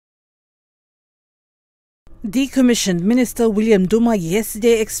Decommissioned Minister William Duma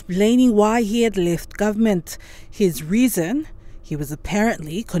yesterday explaining why he had left government. His reason? He was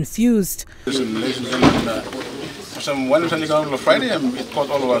apparently confused. Listen, ladies and gentlemen, when we suddenly got on Friday, it caught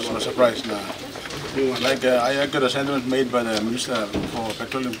all of us by surprise. I got a sentiment made by the Minister for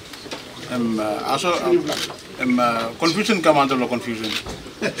Petroleum. Confusion come under confusion.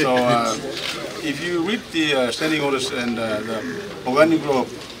 So if you read the standing orders and the organic law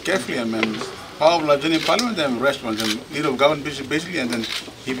carefully, power of lieutenant in parliament and response and leader of government basically, and then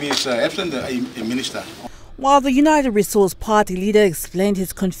if he is absent, a minister. While the United Resource Party leader explained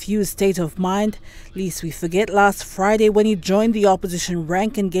his confused state of mind, lest we forget last Friday when he joined the opposition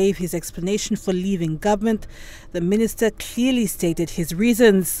rank and gave his explanation for leaving government, the minister clearly stated his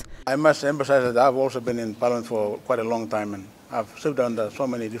reasons. I must emphasize that I've also been in parliament for quite a long time, and I've served under so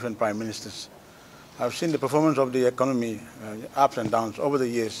many different prime ministers. I've seen the performance of the economy, ups and downs over the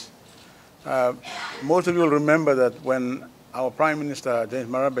years. Most of you will remember that when our Prime Minister, James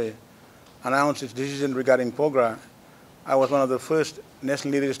Marape, announced his decision regarding POGRA, I was one of the first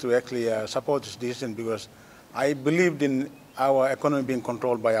national leaders to actually support this decision because I believed in our economy being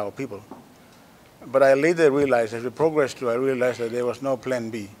controlled by our people. But I later realized, as we progressed through, I realized that there was no plan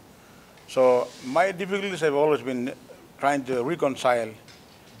B. So my difficulties have always been trying to reconcile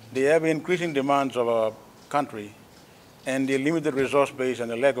the ever-increasing demands of our country and the limited resource base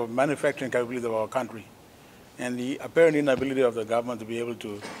and the lack of manufacturing capability of our country, and the apparent inability of the government to be able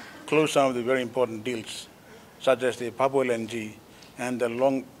to close some of the very important deals, such as the Papua LNG and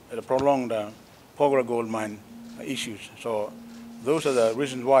the prolonged POGRA gold mine issues. So those are the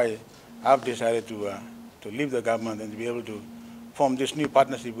reasons why I've decided to leave the government and to be able to form this new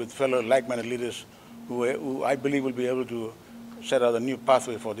partnership with fellow like-minded leaders who I believe will be able to set out a new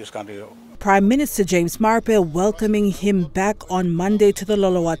pathway for this country. Prime Minister James Marape welcoming him back on Monday to the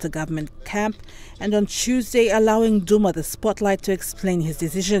Lolawata government camp, and on Tuesday allowing Duma the spotlight to explain his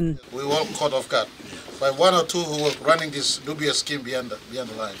decision. We were caught off guard by one or two who were running this dubious scheme behind the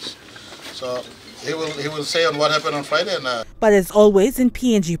lines. So he will say on what happened on Friday. But as always in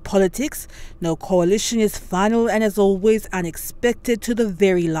PNG politics, no coalition is final and as always unexpected to the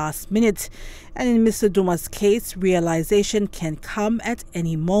very last minute. And in Mr. Duma's case, realization can come at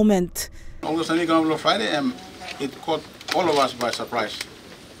any moment. All the sudden on Friday, it caught all of us by surprise.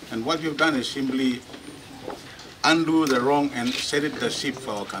 And what we've done is simply undo the wrong and set it the ship for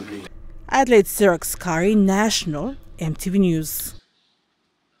our country. Adelaide Siraks Kari, National EMTV News.